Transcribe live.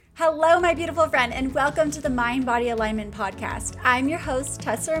Hello, my beautiful friend, and welcome to the Mind Body Alignment Podcast. I'm your host,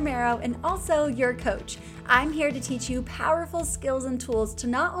 Tessa Romero, and also your coach. I'm here to teach you powerful skills and tools to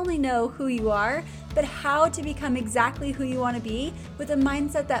not only know who you are, but how to become exactly who you want to be with a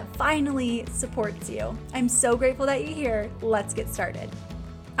mindset that finally supports you. I'm so grateful that you're here. Let's get started.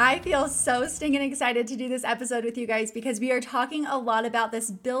 I feel so stinking excited to do this episode with you guys because we are talking a lot about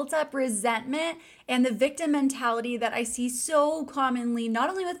this built up resentment and the victim mentality that I see so commonly, not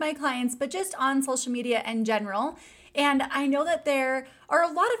only with my clients, but just on social media in general. And I know that there are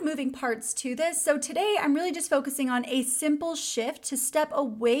a lot of moving parts to this. So today I'm really just focusing on a simple shift to step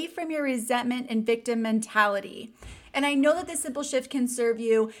away from your resentment and victim mentality. And I know that this simple shift can serve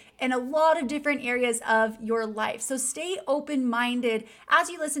you in a lot of different areas of your life. So stay open-minded as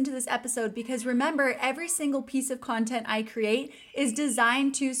you listen to this episode, because remember, every single piece of content I create is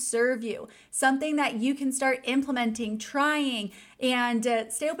designed to serve you. Something that you can start implementing, trying, and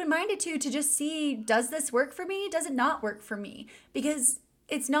stay open-minded to just see, does this work for me? Does it not work for me? Because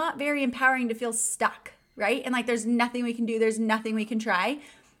it's not very empowering to feel stuck, right? And like there's nothing we can do, there's nothing we can try.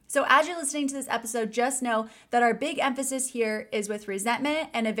 So as you're listening to this episode, just know that our big emphasis here is with resentment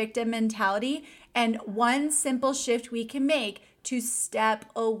and a victim mentality, and one simple shift we can make to step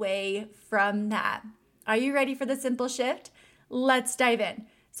away from that. Are you ready for the simple shift? Let's dive in.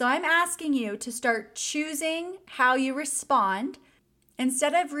 So I'm asking you to start choosing how you respond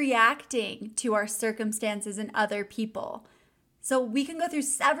instead of reacting to our circumstances and other people. So we can go through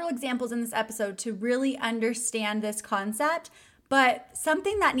several examples in this episode to really understand this concept. But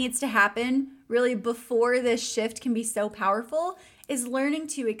something that needs to happen really before this shift can be so powerful is learning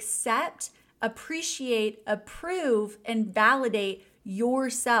to accept, appreciate, approve, and validate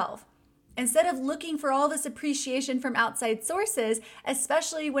yourself. Instead of looking for all this appreciation from outside sources,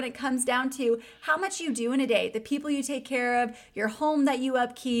 especially when it comes down to how much you do in a day, the people you take care of, your home that you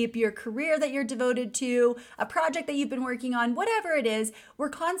upkeep, your career that you're devoted to, a project that you've been working on, whatever it is, we're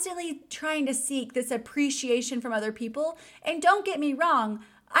constantly trying to seek this appreciation from other people. And don't get me wrong,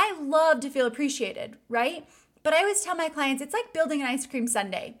 I love to feel appreciated, right? But I always tell my clients, it's like building an ice cream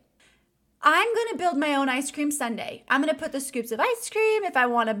sundae. I'm going to build my own ice cream sundae. I'm going to put the scoops of ice cream. If I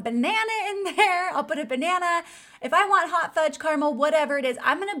want a banana in there, I'll put a banana. If I want hot fudge, caramel, whatever it is,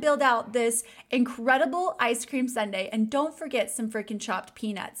 I'm going to build out this incredible ice cream sundae. And don't forget some freaking chopped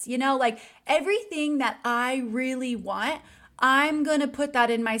peanuts. You know, like everything that I really want, I'm going to put that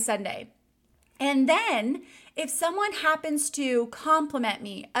in my sundae. And then if someone happens to compliment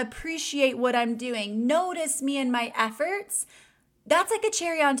me, appreciate what I'm doing, notice me and my efforts, that's like a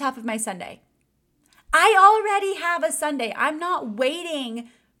cherry on top of my sundae. I already have a sundae. I'm not waiting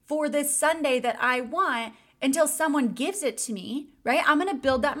for this sundae that I want until someone gives it to me, right? I'm going to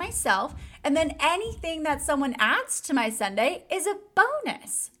build that myself. And then anything that someone adds to my sundae is a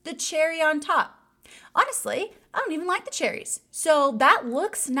bonus, the cherry on top. Honestly, I don't even like the cherries. So that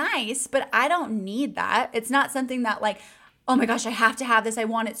looks nice, but I don't need that. It's not something that like, oh my gosh, I have to have this. I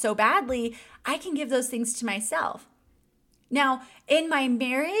want it so badly. I can give those things to myself. Now, in my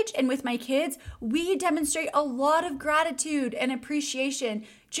marriage and with my kids, we demonstrate a lot of gratitude and appreciation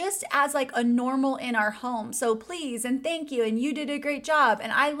just as like a normal in our home. So please and thank you, and you did a great job,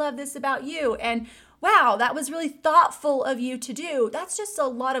 and I love this about you, and wow, that was really thoughtful of you to do. That's just a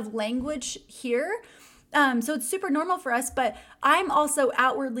lot of language here. So it's super normal for us, but I'm also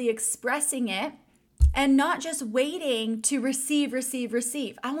outwardly expressing it and not just waiting to receive.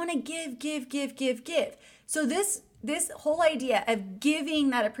 I want to give. So this whole idea of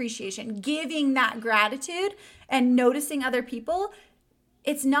giving that appreciation, giving that gratitude, and noticing other people,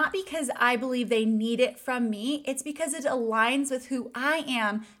 it's not because I believe they need it from me. It's because it aligns with who I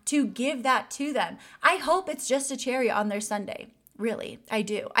am to give that to them. I hope it's just a cherry on their sundae. Really, I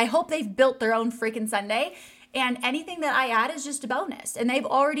do. I hope they've built their own freaking sundae, and anything that I add is just a bonus. And they've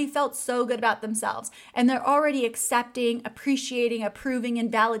already felt so good about themselves, and they're already accepting, appreciating, approving, and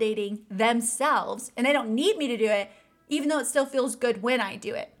validating themselves. And they don't need me to do it, even though it still feels good when I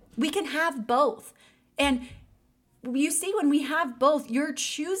do it. We can have both. And you see, when we have both, you're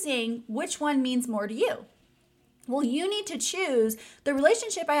choosing which one means more to you. Well, you need to choose the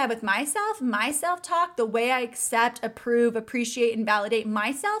relationship I have with myself, my self-talk, the way I accept, approve, appreciate, and validate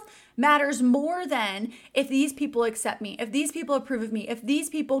myself matters more than if these people accept me, if these people approve of me, if these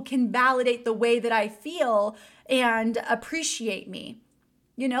people can validate the way that I feel and appreciate me.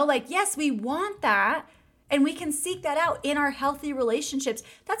 You know, like, yes, we want that, and we can seek that out in our healthy relationships.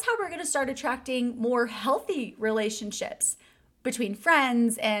 That's how we're going to start attracting more healthy relationships between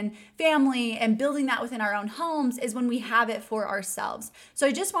friends and family, and building that within our own homes is when we have it for ourselves. So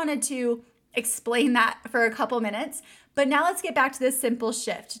I just wanted to explain that for a couple minutes. But now let's get back to this simple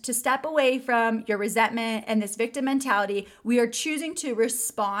shift. To step away from your resentment and this victim mentality, we are choosing to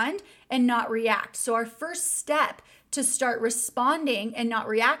respond and not react. So our first step to start responding and not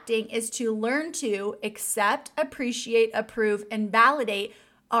reacting is to learn to accept, appreciate, approve, and validate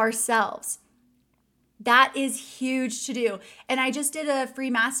ourselves. That is huge to do. And I just did a free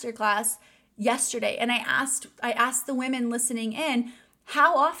masterclass yesterday, and I asked the women listening in,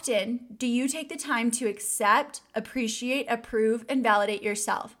 how often do you take the time to accept, appreciate, approve, and validate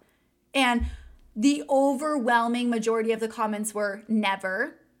yourself? And the overwhelming majority of the comments were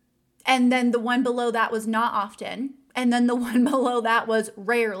never. And then the one below that was not often. And then the one below that was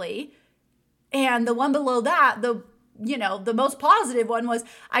rarely. And the one below that, the most positive one was,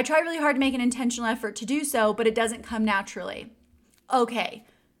 I try really hard to make an intentional effort to do so, but it doesn't come naturally. Okay.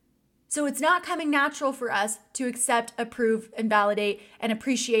 So it's not coming natural for us to accept, approve, and validate and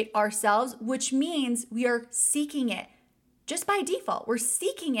appreciate ourselves, which means we are seeking it just by default. We're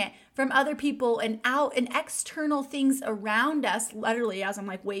seeking it from other people and out and external things around us, literally as I'm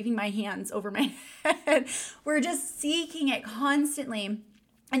like waving my hands over my head. We're just seeking it constantly.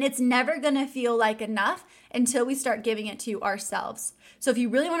 And it's never going to feel like enough until we start giving it to ourselves. So if you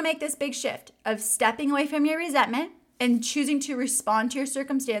really want to make this big shift of stepping away from your resentment and choosing to respond to your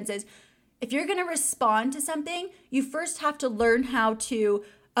circumstances, if you're going to respond to something, you first have to learn how to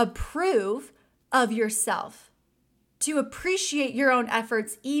approve of yourself, to appreciate your own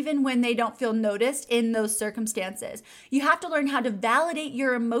efforts even when they don't feel noticed in those circumstances. You have to learn how to validate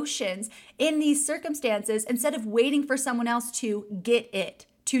your emotions in these circumstances instead of waiting for someone else to get it,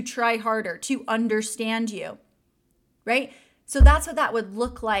 to try harder, to understand you, right? So that's what that would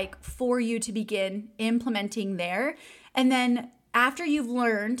look like for you to begin implementing there. And then after you've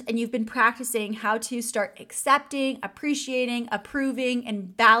learned and you've been practicing how to start accepting, appreciating, approving,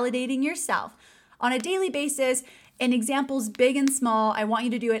 and validating yourself on a daily basis, in examples big and small, I want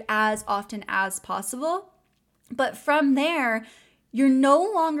you to do it as often as possible. But from there, you're no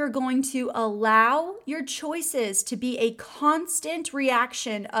longer going to allow your choices to be a constant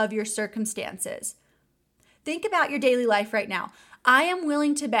reaction of your circumstances. Think about your daily life right now. I am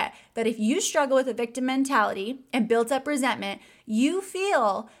willing to bet that if you struggle with a victim mentality and built up resentment, you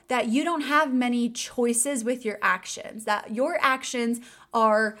feel that you don't have many choices with your actions, that your actions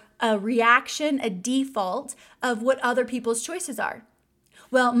are a reaction, a default of what other people's choices are.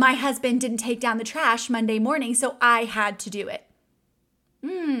 Well, my husband didn't take down the trash Monday morning, so I had to do it.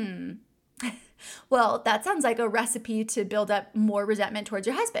 Well, that sounds like a recipe to build up more resentment towards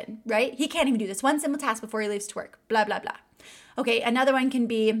your husband, right? He can't even do this one simple task before he leaves to work, blah, blah, blah. Okay, another one can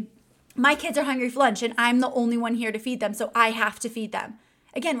be, my kids are hungry for lunch and I'm the only one here to feed them, so I have to feed them.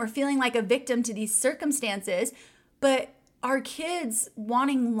 Again, we're feeling like a victim to these circumstances, but our kids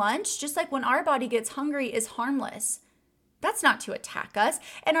wanting lunch, just like when our body gets hungry, is harmless. That's not to attack us.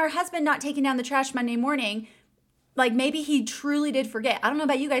 And our husband not taking down the trash Monday morning, like maybe he truly did forget. I don't know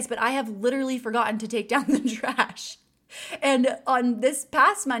about you guys, but I have literally forgotten to take down the trash. And on this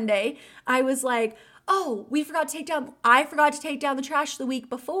past Monday, I was like, oh, I forgot to take down the trash the week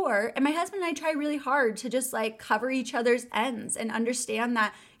before. And my husband and I try really hard to just like cover each other's ends and understand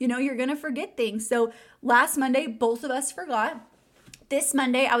that, you're going to forget things. So last Monday, both of us forgot. This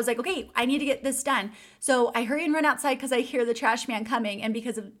Monday, I was like, okay, I need to get this done. So I hurry and run outside because I hear the trash man coming. And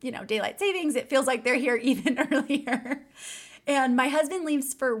because of, daylight savings, it feels like they're here even earlier. And my husband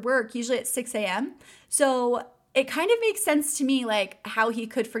leaves for work usually at 6 a.m. So it kind of makes sense to me, like how he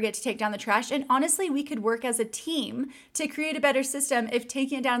could forget to take down the trash. And honestly, we could work as a team to create a better system. If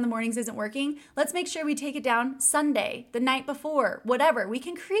taking it down in the mornings isn't working, let's make sure we take it down Sunday, the night before, whatever. We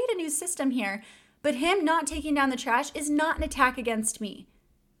can create a new system here. But him not taking down the trash is not an attack against me.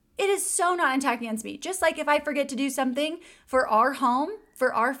 It is so not an attack against me. Just like if I forget to do something for our home,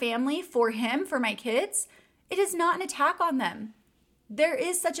 for our family, for him, for my kids, it is not an attack on them. There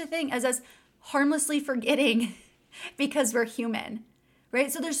is such a thing as us harmlessly forgetting because we're human,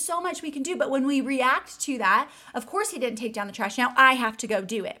 right? So there's so much we can do. But when we react to that, of course he didn't take down the trash. Now I have to go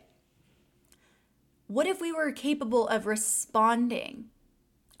do it. What if we were capable of responding?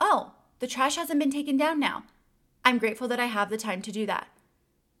 Oh, the trash hasn't been taken down now. I'm grateful that I have the time to do that.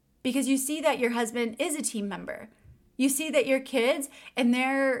 Because you see that your husband is a team member. You see that your kids and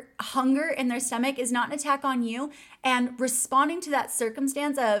their hunger in their stomach is not an attack on you. And responding to that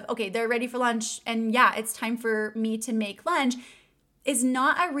circumstance of, okay, they're ready for lunch and yeah, it's time for me to make lunch is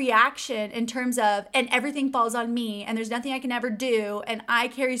not a reaction in terms of, and everything falls on me and there's nothing I can ever do and I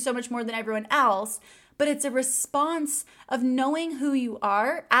carry so much more than everyone else. But it's a response of knowing who you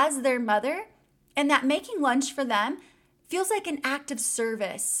are as their mother and that making lunch for them feels like an act of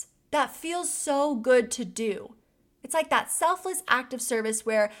service. that feels so good to do. It's like that selfless act of service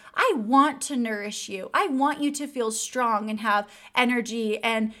where I want to nourish you. I want you to feel strong and have energy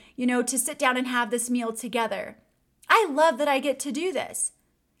and, to sit down and have this meal together. I love that I get to do this.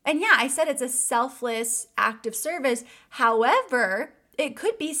 And yeah, I said it's a selfless act of service. However, it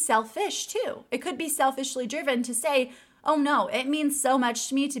could be selfish too. It could be selfishly driven to say, oh no, it means so much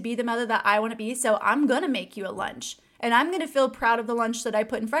to me to be the mother that I want to be, so I'm going to make you a lunch. And I'm going to feel proud of the lunch that I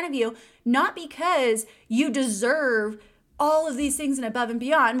put in front of you, not because you deserve all of these things and above and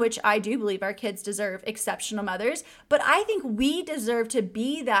beyond, which I do believe our kids deserve exceptional mothers, but I think we deserve to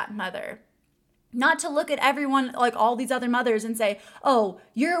be that mother. Not to look at everyone, like all these other mothers, and say, oh,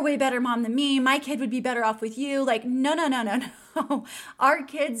 you're a way better mom than me. My kid would be better off with you. Like, no. Our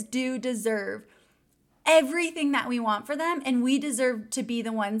kids do deserve everything that we want for them, and we deserve to be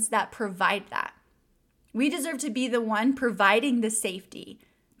the ones that provide that. We deserve to be the one providing the safety,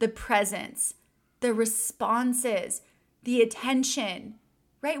 the presence, the responses, the attention,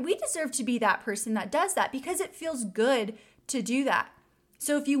 right? We deserve to be that person that does that because it feels good to do that.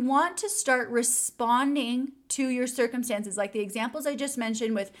 So if you want to start responding to your circumstances, like the examples I just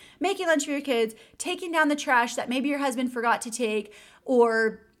mentioned with making lunch for your kids, taking down the trash that maybe your husband forgot to take,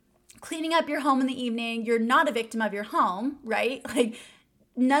 or cleaning up your home in the evening, you're not a victim of your home, right? Like,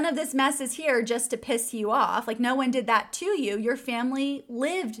 none of this mess is here just to piss you off. Like, no one did that to you. Your family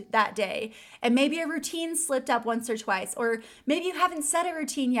lived that day. And maybe a routine slipped up once or twice. Or maybe you haven't set a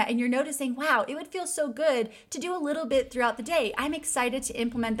routine yet and you're noticing, wow, it would feel so good to do a little bit throughout the day. I'm excited to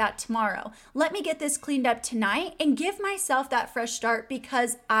implement that tomorrow. Let me get this cleaned up tonight and give myself that fresh start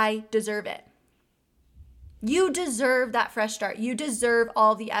because I deserve it. You deserve that fresh start. You deserve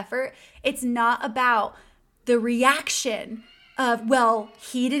all the effort. It's not about the reaction of, well,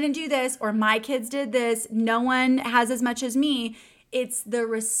 he didn't do this or my kids did this. No one has as much as me. It's the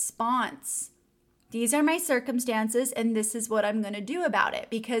response. These are my circumstances and this is what I'm going to do about it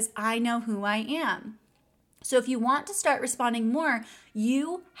because I know who I am. So if you want to start responding more,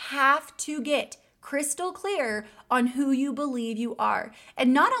 you have to get crystal clear on who you believe you are.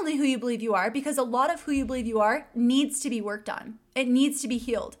 And not only who you believe you are, because a lot of who you believe you are needs to be worked on. It needs to be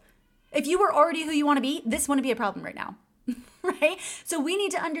healed. If you were already who you want to be, this wouldn't be a problem right now. Right? So we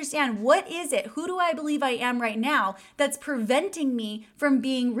need to understand, what is it? Who do I believe I am right now that's preventing me from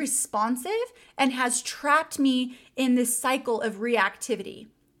being responsive and has trapped me in this cycle of reactivity?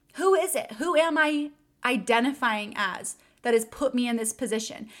 Who is it? Who am I identifying as that has put me in this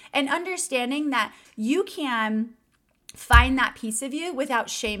position? And understanding that you can find that piece of you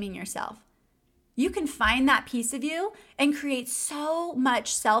without shaming yourself. You can find that piece of you and create so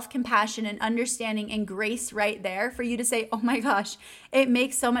much self-compassion and understanding and grace right there for you to say, oh my gosh, it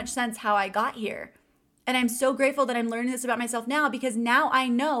makes so much sense how I got here. And I'm so grateful that I'm learning this about myself now because now I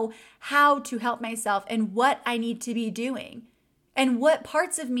know how to help myself and what I need to be doing and what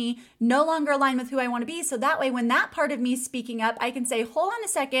parts of me no longer align with who I want to be. So that way, when that part of me is speaking up, I can say, hold on a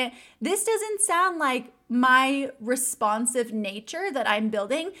second, this doesn't sound like my responsive nature that I'm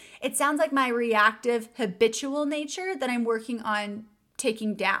building. It sounds like my reactive, habitual nature that I'm working on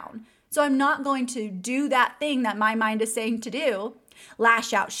taking down. So I'm not going to do that thing that my mind is saying to do,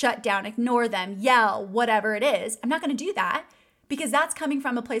 lash out, shut down, ignore them, yell, whatever it is. I'm not going to do that because that's coming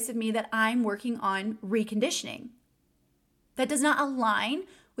from a place of me that I'm working on reconditioning. That does not align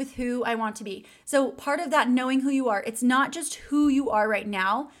with who I want to be. So part of that knowing who you are, it's not just who you are right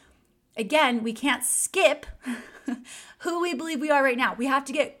now. Again, we can't skip who we believe we are right now. We have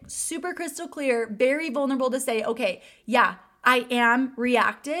to get super crystal clear, very vulnerable to say, okay, yeah, I am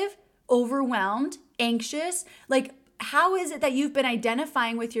reactive, overwhelmed, anxious. Like, how is it that you've been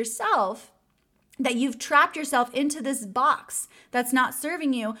identifying with yourself that you've trapped yourself into this box that's not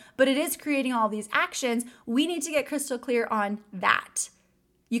serving you, but it is creating all these actions? We need to get crystal clear on that.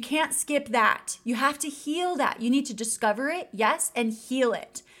 You can't skip that. You have to heal that. You need to discover it, yes, and heal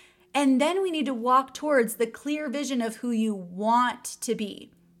it. And then we need to walk towards the clear vision of who you want to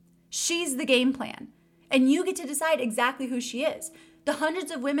be. She's the game plan. And you get to decide exactly who she is. The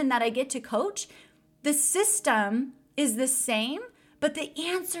hundreds of women that I get to coach, the system is the same, but the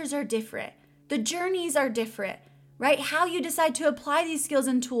answers are different. The journeys are different, right? How you decide to apply these skills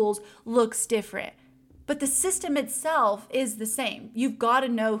and tools looks different. But the system itself is the same. You've got to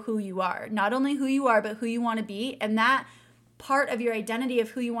know who you are. Not only who you are, but who you want to be. And that part of your identity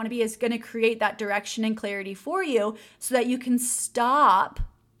of who you want to be is going to create that direction and clarity for you so that you can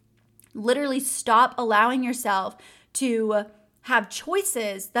literally stop allowing yourself to have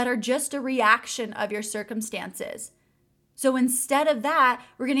choices that are just a reaction of your circumstances. So instead of that,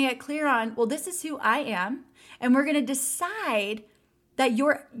 we're going to get clear on, well, this is who I am. And we're going to decide that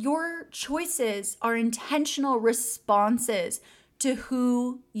your choices are intentional responses to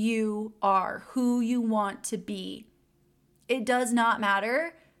who you are, who you want to be. It does not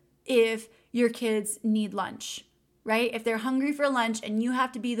matter if your kids need lunch, right? If they're hungry for lunch and you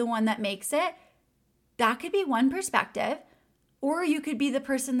have to be the one that makes it, that could be one perspective. Or you could be the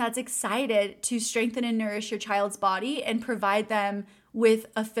person that's excited to strengthen and nourish your child's body and provide them with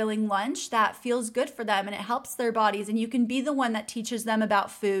a filling lunch that feels good for them and it helps their bodies. And you can be the one that teaches them about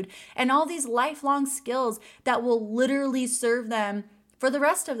food and all these lifelong skills that will literally serve them for the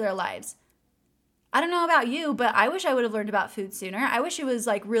rest of their lives. I don't know about you, but I wish I would have learned about food sooner. I wish it was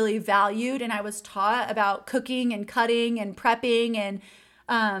like really valued and I was taught about cooking and cutting and prepping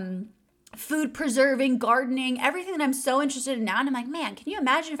and food preserving, gardening, everything that I'm so interested in now. And I'm like, man, can you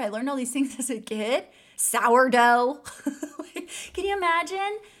imagine if I learned all these things as a kid? Sourdough. Can you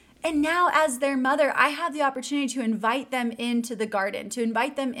imagine? And now as their mother, I have the opportunity to invite them into the garden, to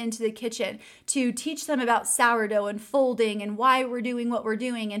invite them into the kitchen, to teach them about sourdough and folding and why we're doing what we're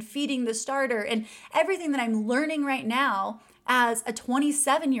doing and feeding the starter and everything that I'm learning right now as a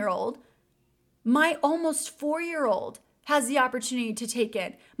 27-year-old, my almost 4-year-old has the opportunity to take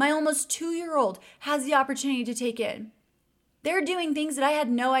in. My almost 2-year-old has the opportunity to take in. They're doing things that I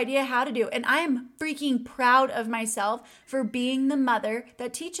had no idea how to do. And I am freaking proud of myself for being the mother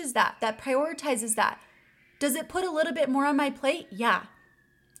that teaches that prioritizes that. Does it put a little bit more on my plate? Yeah.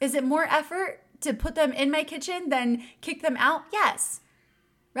 Is it more effort to put them in my kitchen than kick them out? Yes.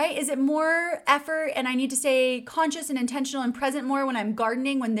 Right? Is it more effort and I need to stay conscious and intentional and present more when I'm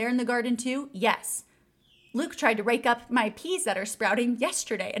gardening, when they're in the garden too? Yes. Luke tried to rake up my peas that are sprouting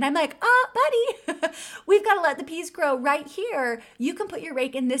yesterday. And I'm like, buddy, we've got to let the peas grow right here. You can put your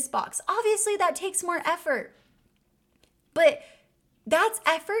rake in this box. Obviously, that takes more effort. But that's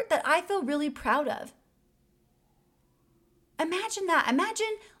effort that I feel really proud of. Imagine that.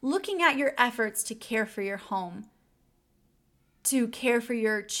 Imagine looking at your efforts to care for your home, to care for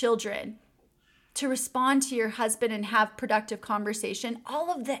your children, to respond to your husband and have productive conversation, all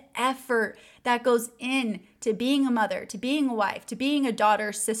of the effort that goes in to being a mother, to being a wife, to being a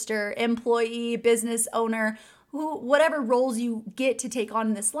daughter, sister, employee, business owner, whatever roles you get to take on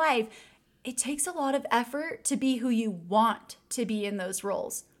in this life, it takes a lot of effort to be who you want to be in those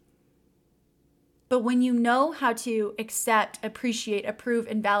roles. But when you know how to accept, appreciate, approve,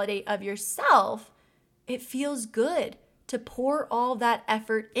 and validate of yourself, it feels good to pour all that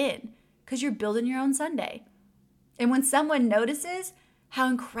effort in. Because you're building your own Sunday. And when someone notices how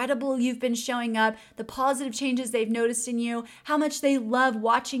incredible you've been showing up, the positive changes they've noticed in you, how much they love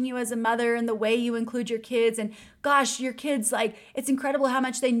watching you as a mother and the way you include your kids, and gosh, your kids, like, it's incredible how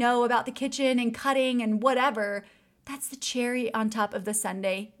much they know about the kitchen and cutting and whatever, that's the cherry on top of the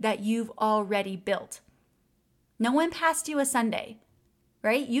sundae that you've already built. No one passed you a sundae,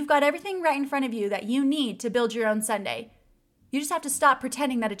 right? You've got everything right in front of you that you need to build your own sundae. You just have to stop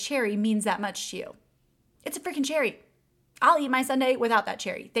pretending that a cherry means that much to you. It's a freaking cherry. I'll eat my sundae without that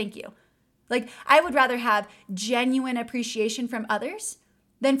cherry. Thank you. Like, I would rather have genuine appreciation from others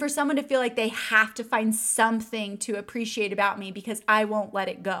than for someone to feel like they have to find something to appreciate about me because I won't let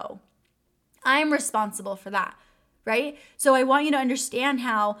it go. I'm responsible for that, right? So I want you to understand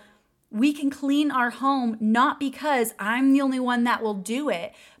how we can clean our home not because I'm the only one that will do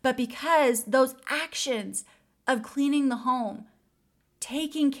it, but because those actions of cleaning the home,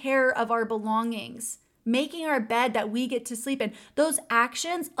 taking care of our belongings, making our bed that we get to sleep in, those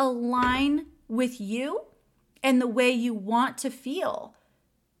actions align with you and the way you want to feel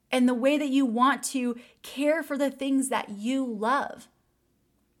and the way that you want to care for the things that you love.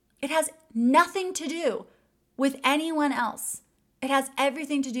 It has nothing to do with anyone else. It has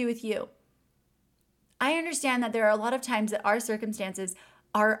everything to do with you. I understand that there are a lot of times that our circumstances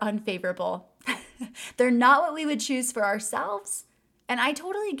are unfavorable. They're not what we would choose for ourselves. And I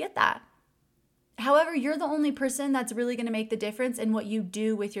totally get that. However, you're the only person that's really going to make the difference in what you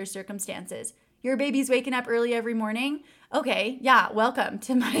do with your circumstances. Your baby's waking up early every morning. Okay, yeah, welcome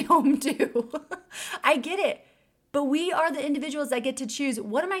to my home too. I get it. But we are the individuals that get to choose,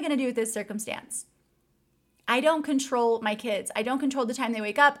 what am I going to do with this circumstance? I don't control my kids. I don't control the time they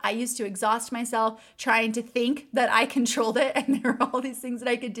wake up. I used to exhaust myself trying to think that I controlled it and there are all these things that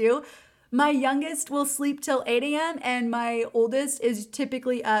I could do. My youngest will sleep till 8 a.m. and my oldest is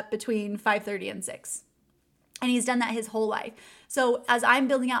typically up between 5:30 and 6. And he's done that his whole life. So as I'm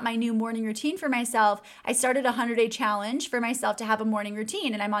building out my new morning routine for myself, I started a 100-day challenge for myself to have a morning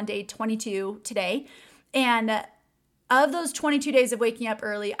routine. And I'm on day 22 today. And of those 22 days of waking up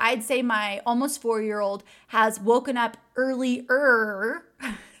early, I'd say my almost 4-year-old has woken up earlier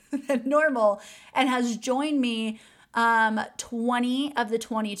than normal and has joined me 20 of the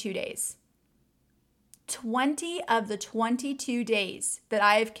 22 days. 20 of the 22 days that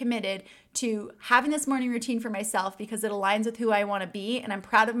I have committed to having this morning routine for myself because it aligns with who I want to be, and I'm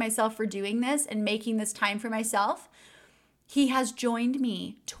proud of myself for doing this and making this time for myself. He has joined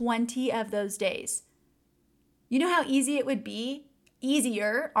me 20 of those days. You know how easy it would be,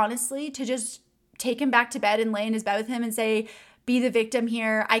 easier, honestly, to just take him back to bed and lay in his bed with him and say, be the victim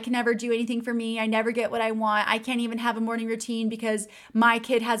here. I can never do anything for me. I never get what I want. I can't even have a morning routine because my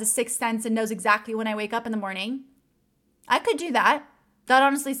kid has a sixth sense and knows exactly when I wake up in the morning. I could do that. That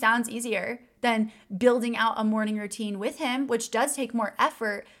honestly sounds easier than building out a morning routine with him, which does take more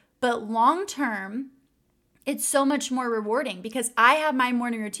effort, but long term, it's so much more rewarding because I have my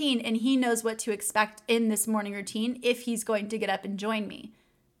morning routine and he knows what to expect in this morning routine if he's going to get up and join me.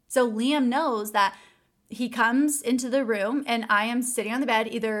 So Liam knows that he comes into the room and I am sitting on the bed,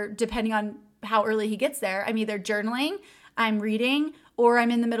 either depending on how early he gets there, I'm either journaling, I'm reading, or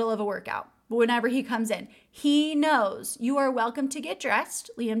I'm in the middle of a workout. Whenever he comes in, he knows you are welcome to get dressed.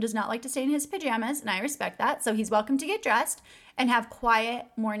 Liam does not like to stay in his pajamas, and I respect that. So he's welcome to get dressed and have quiet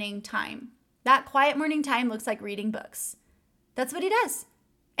morning time. That quiet morning time looks like reading books. That's what he does.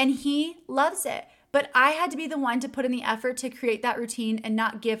 And he loves it. But I had to be the one to put in the effort to create that routine and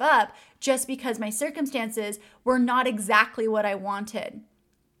not give up just because my circumstances were not exactly what I wanted.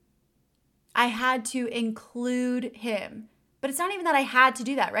 I had to include him. But it's not even that I had to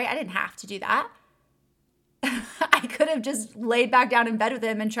do that, right? I didn't have to do that. I could have just laid back down in bed with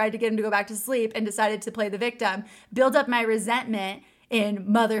him and tried to get him to go back to sleep and decided to play the victim, build up my resentment in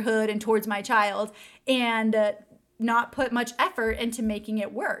motherhood and towards my child, and not put much effort into making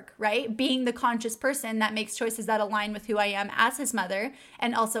it work, right? Being the conscious person that makes choices that align with who I am as his mother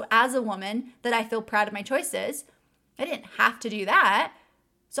and also as a woman that I feel proud of my choices. I didn't have to do that.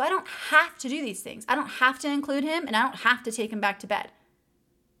 So I don't have to do these things. I don't have to include him and I don't have to take him back to bed.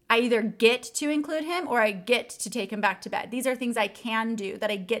 I either get to include him or I get to take him back to bed. These are things I can do, that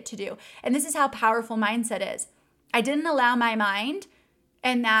I get to do. And this is how powerful mindset is. I didn't allow my mind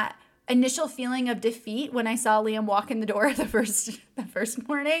and that initial feeling of defeat when I saw Liam walk in the door the first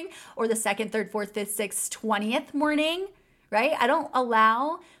morning or the second, third, fourth, fifth, sixth, 20th morning, right? I don't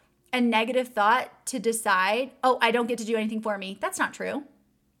allow a negative thought to decide, oh, I don't get to do anything for me. That's not true.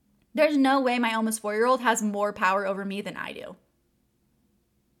 There's no way my almost 4-year-old has more power over me than I do.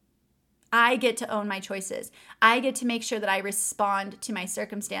 I get to own my choices. I get to make sure that I respond to my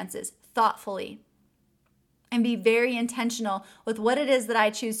circumstances thoughtfully and be very intentional with what it is that I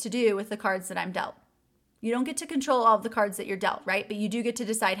choose to do with the cards that I'm dealt. You don't get to control all of the cards that you're dealt, right? But you do get to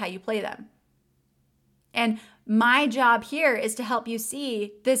decide how you play them. And my job here is to help you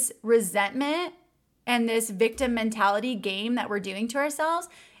see this resentment and this victim mentality game that we're doing to ourselves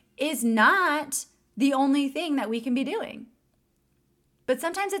is not the only thing that we can be doing. But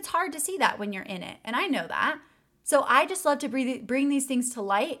sometimes it's hard to see that when you're in it. And I know that. So I just love to bring these things to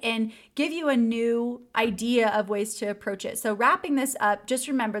light and give you a new idea of ways to approach it. So wrapping this up, just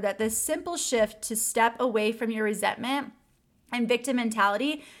remember that this simple shift to step away from your resentment and victim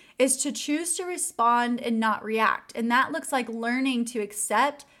mentality is to choose to respond and not react. And that looks like learning to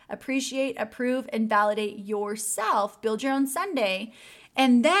accept, appreciate, approve, and validate yourself. Build your own Sunday.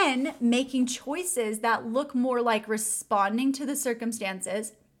 And then making choices that look more like responding to the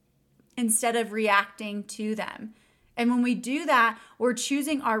circumstances instead of reacting to them. And when we do that, we're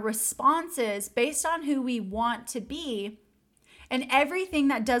choosing our responses based on who we want to be. And everything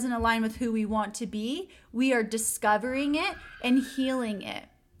that doesn't align with who we want to be, we are discovering it and healing it.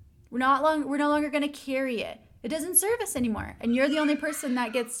 We're no longer going to carry it. It doesn't serve us anymore. And you're the only person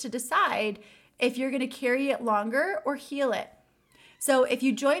that gets to decide if you're going to carry it longer or heal it. So if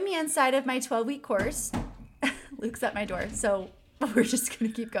you join me inside of my 12-week course, Luke's at my door, so we're just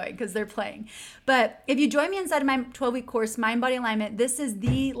going to keep going because they're playing. But if you join me inside of my 12-week course, Mind Body Alignment, this is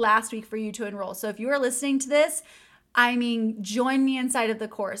the last week for you to enroll. So if you are listening to this, join me inside of the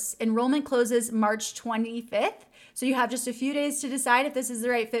course. Enrollment closes March 25th. So you have just a few days to decide if this is the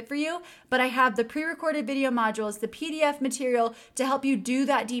right fit for you. But I have the pre-recorded video modules, the PDF material to help you do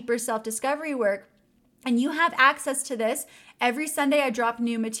that deeper self-discovery work. And you have access to this. Every Sunday, I drop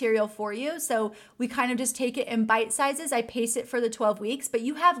new material for you. So we kind of just take it in bite sizes. I pace it for the 12 weeks, but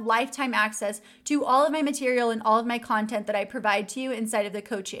you have lifetime access to all of my material and all of my content that I provide to you inside of the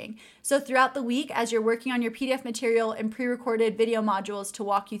coaching. So throughout the week, as you're working on your PDF material and pre-recorded video modules to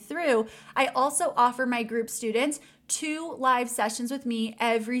walk you through, I also offer my group students 2 live sessions with me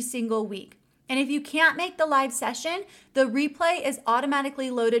every single week. And if you can't make the live session, the replay is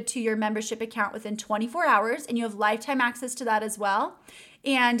automatically loaded to your membership account within 24 hours, and you have lifetime access to that as well.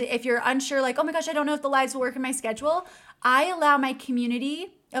 And if you're unsure, like, oh my gosh, I don't know if the lives will work in my schedule, I allow my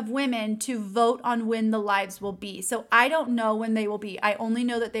community of women to vote on when the lives will be. So I don't know when they will be. I only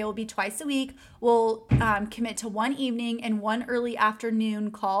know that they will be twice a week. We'll commit to one evening and one early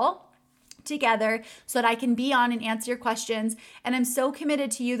afternoon call together so that I can be on and answer your questions. And I'm so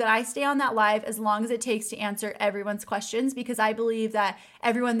committed to you that I stay on that live as long as it takes to answer everyone's questions, because I believe that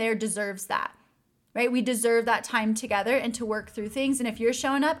everyone there deserves that, right? We deserve that time together and to work through things. And if you're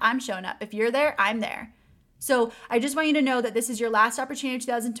showing up, I'm showing up. If you're there, I'm there. So I just want you to know that this is your last opportunity in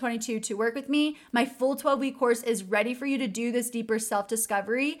 2022 to work with me. My full 12-week course is ready for you to do this deeper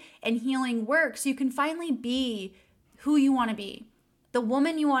self-discovery and healing work so you can finally be who you want to be, the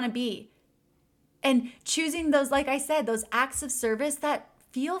woman you want to be. And choosing those, like I said, those acts of service that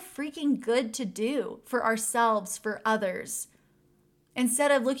feel freaking good to do for ourselves, for others.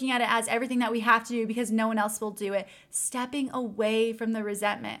 Instead of looking at it as everything that we have to do because no one else will do it, stepping away from the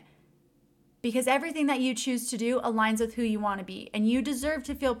resentment. Because everything that you choose to do aligns with who you want to be. And you deserve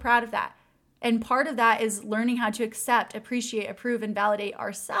to feel proud of that. And part of that is learning how to accept, appreciate, approve, and validate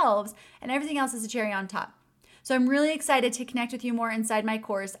ourselves. And everything else is a cherry on top. So I'm really excited to connect with you more inside my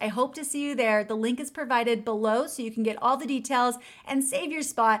course. I hope to see you there. The link is provided below so you can get all the details and save your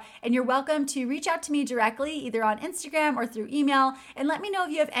spot. And you're welcome to reach out to me directly, either on Instagram or through email, and let me know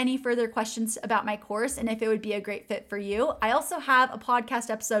if you have any further questions about my course and if it would be a great fit for you. I also have a podcast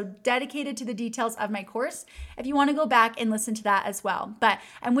episode dedicated to the details of my course if you want to go back and listen to that as well. But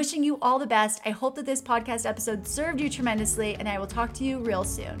I'm wishing you all the best. I hope that this podcast episode served you tremendously, and I will talk to you real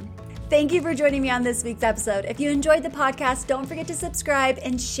soon. Thank you for joining me on this week's episode. If you enjoyed the podcast, don't forget to subscribe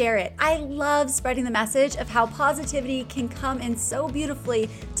and share it. I love spreading the message of how positivity can come in so beautifully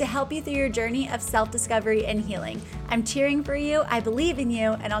to help you through your journey of self-discovery and healing. I'm cheering for you, I believe in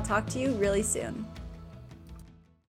you, and I'll talk to you really soon.